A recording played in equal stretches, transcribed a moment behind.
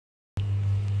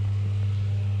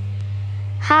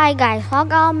Hi guys,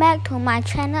 welcome back to my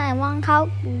channel and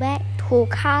welcome back to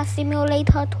Car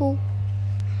Simulator 2.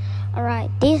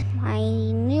 Alright, this is my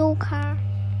new car.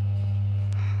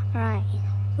 Alright,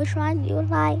 which one do you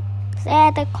like? Say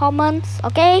in the comments,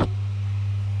 okay?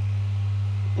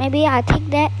 Maybe I take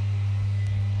that.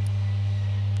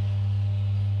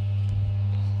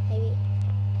 Maybe.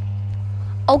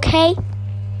 Okay.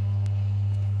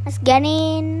 Let's get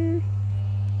in.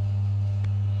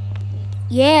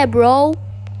 Yeah, bro.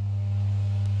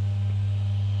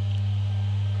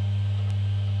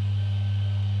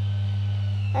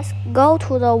 Let's go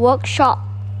to the workshop.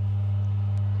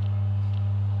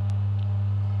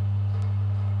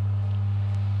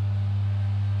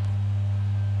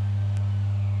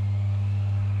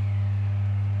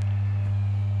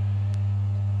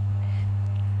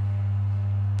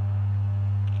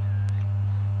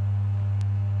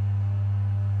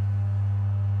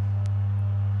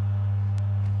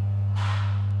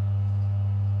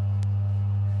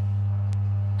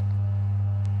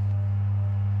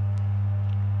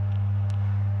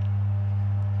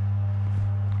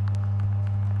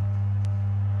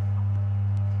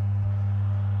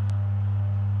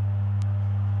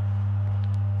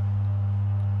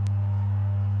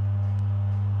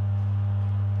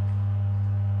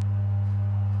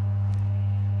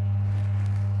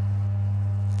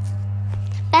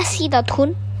 Let's see the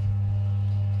tune.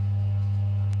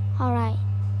 Alright.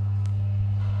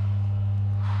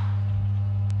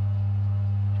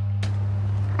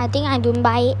 I think I don't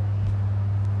buy it.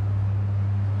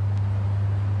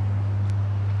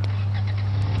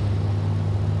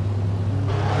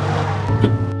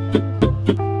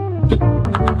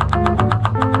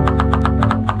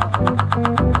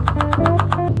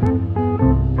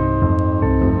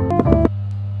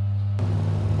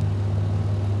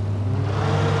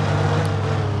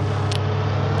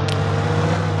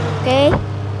 Okay.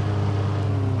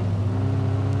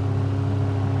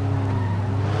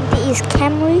 This is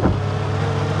Camry.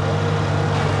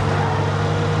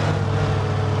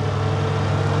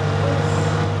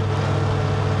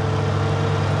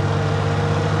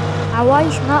 My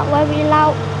voice is not very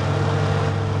loud.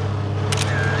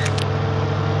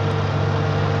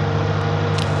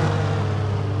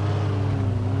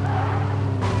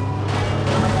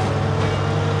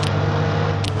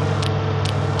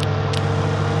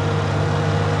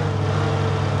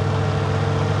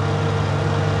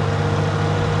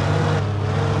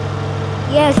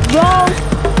 Yes, bro.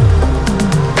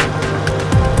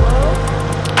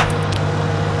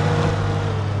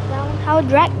 Downtown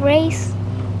drag race.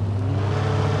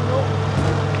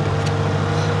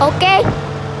 Okay.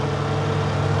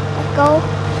 Let's go.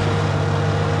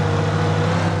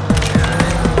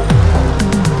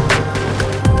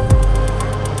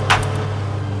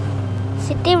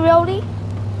 City really?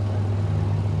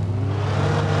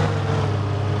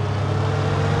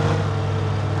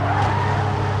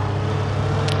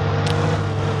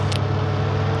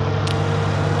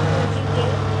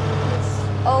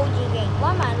 OG game.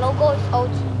 Why my logo is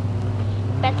OG?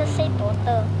 Better say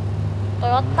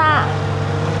Toyota.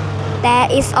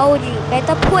 That is OG.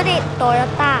 Better put it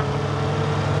Toyota.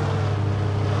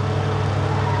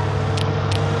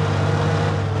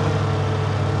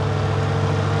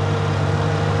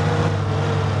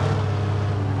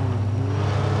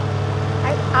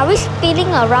 Are we spinning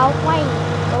around while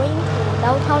going to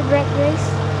downtown drag race?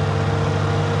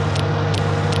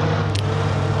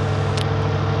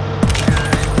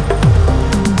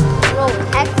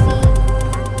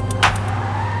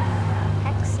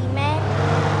 Taxi man.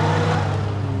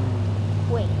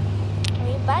 Wait, can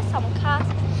we buy some cars?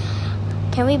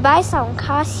 Can we buy some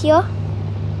cars here?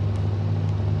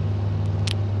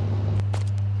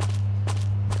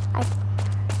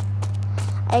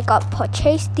 I got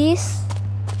purchased this.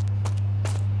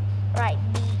 Right,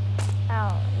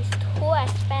 oh, it's too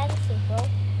expensive, bro.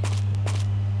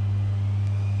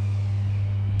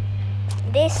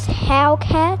 This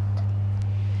Hellcat.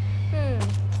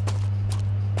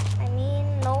 I mean,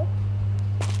 no.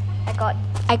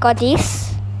 I got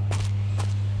this.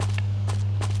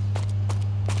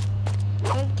 I'm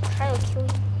going to try to kill you,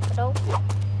 though.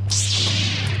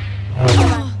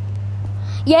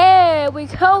 Yeah, we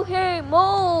killed him.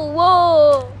 Oh,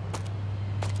 whoa.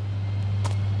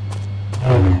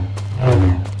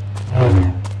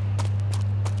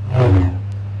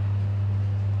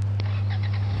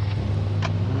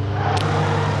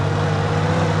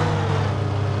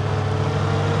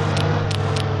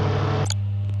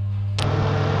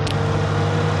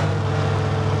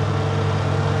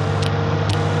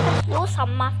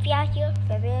 Some mafia here.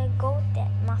 Where we go? That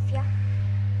mafia.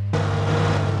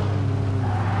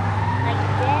 Like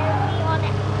very on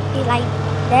it. like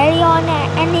daddy on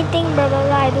anything, blah blah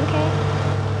blah. I don't care.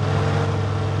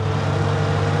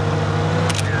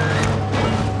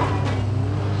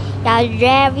 Yeah,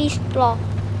 very slow.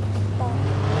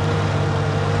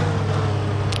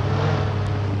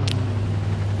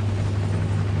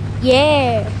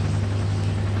 Yeah,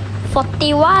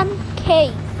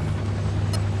 41K.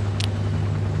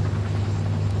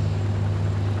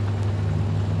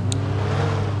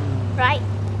 Right,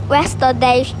 where's the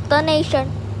destination?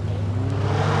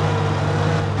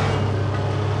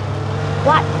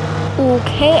 What? 2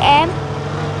 km?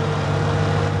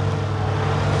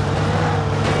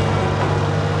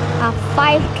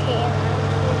 5K,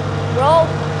 bro.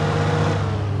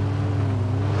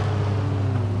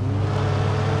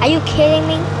 Are you kidding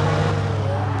me?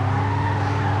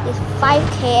 It's 5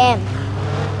 km.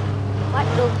 What,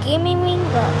 you giving me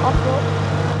the off-road?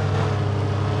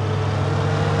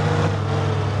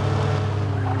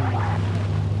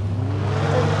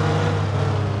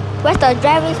 Where's the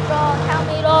driving floor? Tell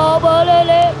me about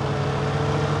it.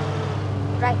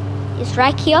 Right, it's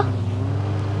right here.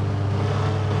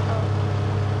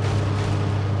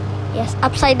 Yes,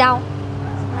 upside down.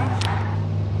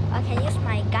 I can use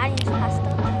my Guardian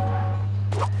Blaster.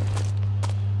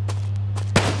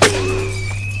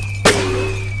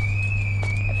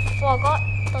 I forgot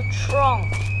the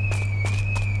trunk.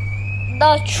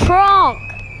 The trunk!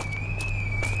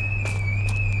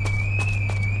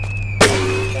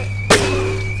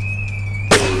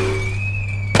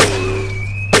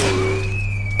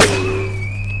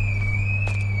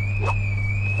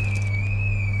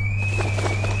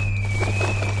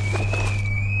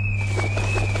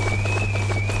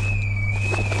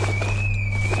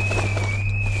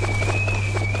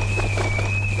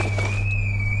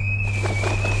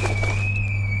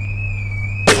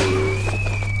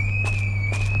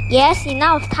 Yes,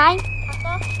 enough time.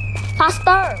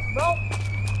 Faster, bro.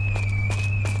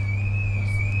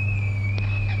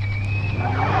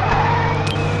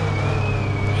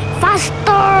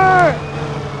 Faster.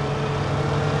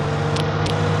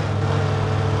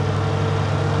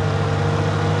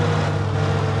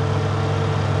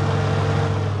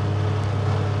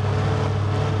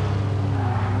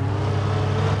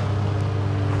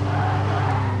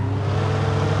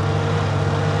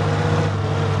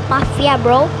 Mafia,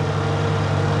 bro.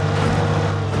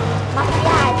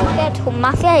 Mafia, I do that to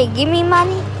Mafia. You give me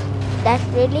money? That's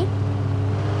really?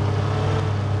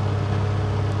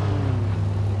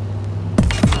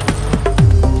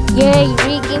 Yeah, you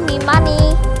really give me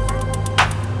money.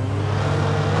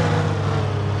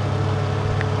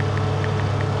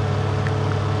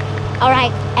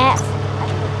 Alright, F.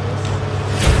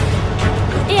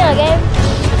 Still again.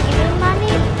 Give me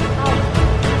money. Oh.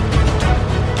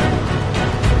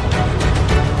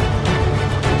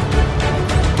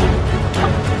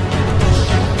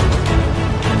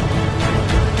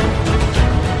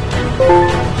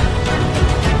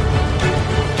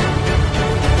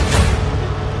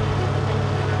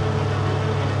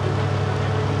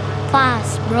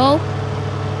 Fast, bro.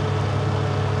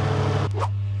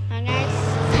 And guys,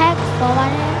 thanks for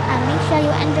watching, and make sure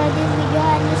you enjoy this video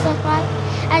and you subscribe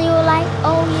and you like.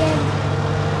 Oh yeah.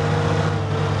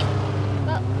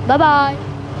 Bye bye.